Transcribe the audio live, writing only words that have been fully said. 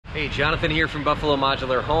Hey, Jonathan here from Buffalo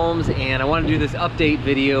Modular Homes, and I want to do this update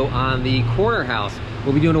video on the corner house.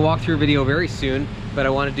 We'll be doing a walkthrough video very soon, but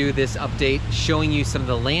I want to do this update showing you some of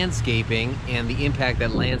the landscaping and the impact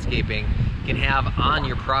that landscaping can have on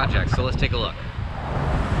your project. So let's take a look.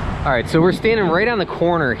 All right, so we're standing right on the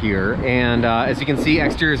corner here, and as you can see,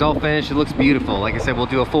 exterior is all finished. It looks beautiful. Like I said, we'll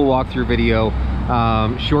do a full walkthrough video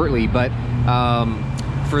shortly, but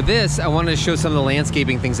for this, I wanted to show some of the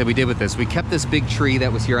landscaping things that we did with this. We kept this big tree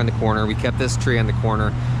that was here on the corner. We kept this tree on the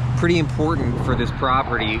corner. Pretty important for this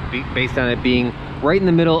property based on it being right in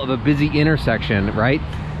the middle of a busy intersection, right?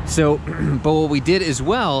 So, but what we did as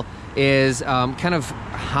well is kind of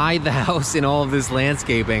hide the house in all of this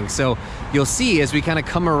landscaping. So you'll see as we kind of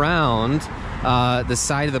come around the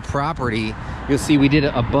side of the property, you'll see we did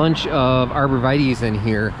a bunch of arborvitaes in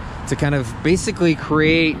here to kind of basically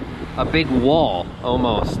create a big wall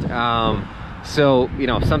almost. So, you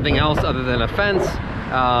know, something else other than a fence,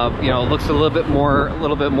 you know, looks a little bit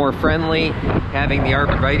more friendly. Having the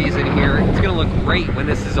arborvitaes in here, it's gonna look great when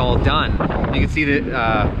this is all done. You can see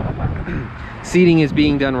that seating is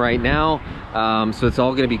being done right now. So it's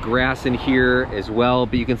all gonna be grass in here as well.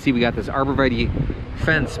 But you can see we got this arborvitae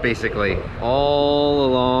fence basically all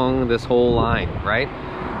along this whole line, right?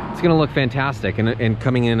 It's gonna look fantastic, and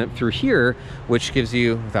coming in through here, which gives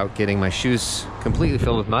you, without getting my shoes completely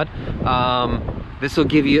filled with mud, this will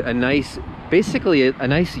give you a nice, basically a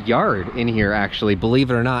nice yard in here actually,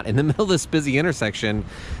 believe it or not. In the middle of this busy intersection,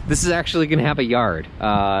 this is actually gonna have a yard.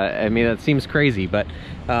 I mean, that seems crazy, but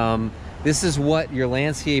this is what your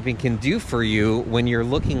landscaping can do for you when you're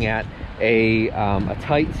looking at a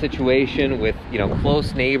tight situation with, you know,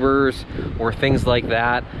 close neighbors or things like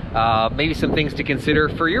that. Maybe some things to consider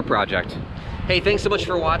for your project. Hey, thanks so much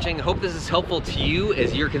for watching. Hope this is helpful to you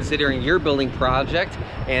as you're considering your building project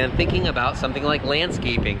and thinking about something like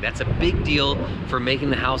landscaping. That's a big deal for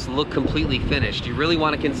making the house look completely finished. You really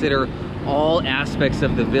want to consider all aspects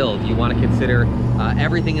of the build. You want to consider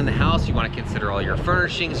everything in the house. You want to consider all your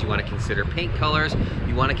furnishings. You want to consider paint colors.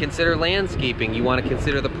 You want to consider landscaping. You want to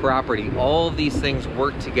consider the property. All of these things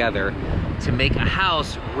work together to make a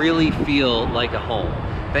house really feel like a home.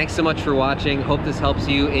 Thanks so much for watching. Hope this helps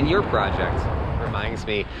you in your project. Reminds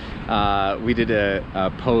me, we did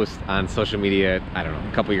a post on social media, I don't know,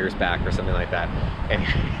 a couple years back or something like that, and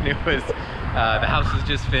it was the house was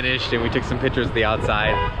just finished, and we took some pictures of the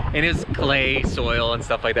outside, and it's clay soil and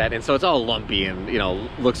stuff like that, and so it's all lumpy and, you know,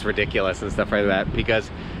 looks ridiculous and stuff like that,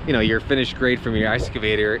 because, you know, your finished grade from your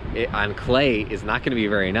excavator on clay is not going to be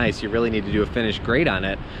very nice. You really need to do a finished grade on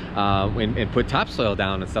it and put topsoil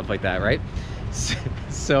down and stuff like that, right?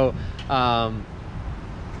 So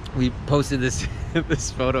we posted this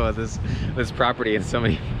this photo of this property, and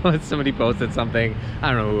somebody posted something,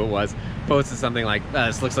 I don't know who it was, posted something like,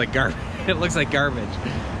 this looks like garbage. It looks like garbage.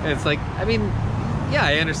 And it's like, I mean, yeah,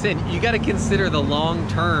 I understand. You got to consider the long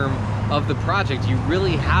term of the project. You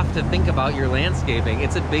really have to think about your landscaping.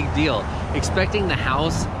 It's a big deal. Expecting the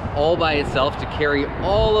house all by itself to carry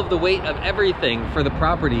all of the weight of everything for the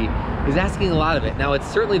property is asking a lot of it. Now, it's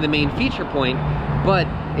certainly the main feature point, but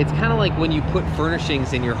it's kind of like when you put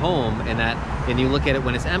furnishings in your home and you look at it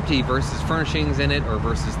when it's empty versus furnishings in it or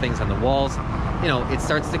versus things on the walls, you know, it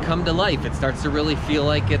starts to come to life. It starts to really feel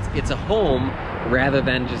like it's a home rather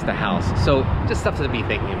than just a house. So just stuff to be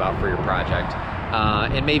thinking about for your project.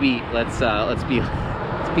 And maybe let's be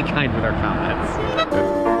kind with our comments.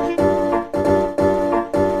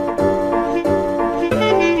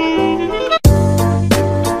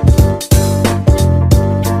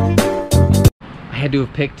 I had to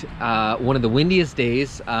have picked one of the windiest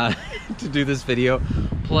days to do this video,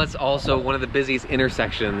 plus also one of the busiest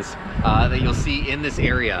intersections that you'll see in this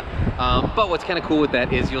area. But what's kind of cool with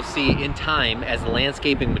that is you'll see in time, as the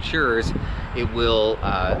landscaping matures, it will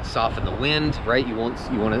soften the wind, right? You won't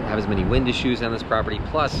have as many wind issues on this property,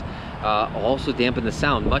 plus also dampen the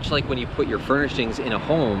sound. Much like when you put your furnishings in a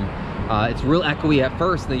home, it's real echoey at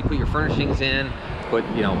first, and then you put your furnishings in, put,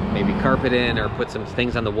 you know, maybe carpet in or put some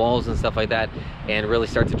things on the walls and stuff like that, and really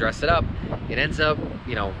start to dress it up. It ends up,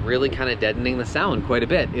 you know, really kind of deadening the sound quite a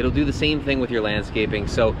bit. It'll do the same thing with your landscaping,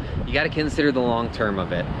 so you got to consider the long term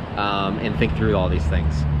of it and think through all these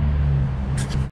things.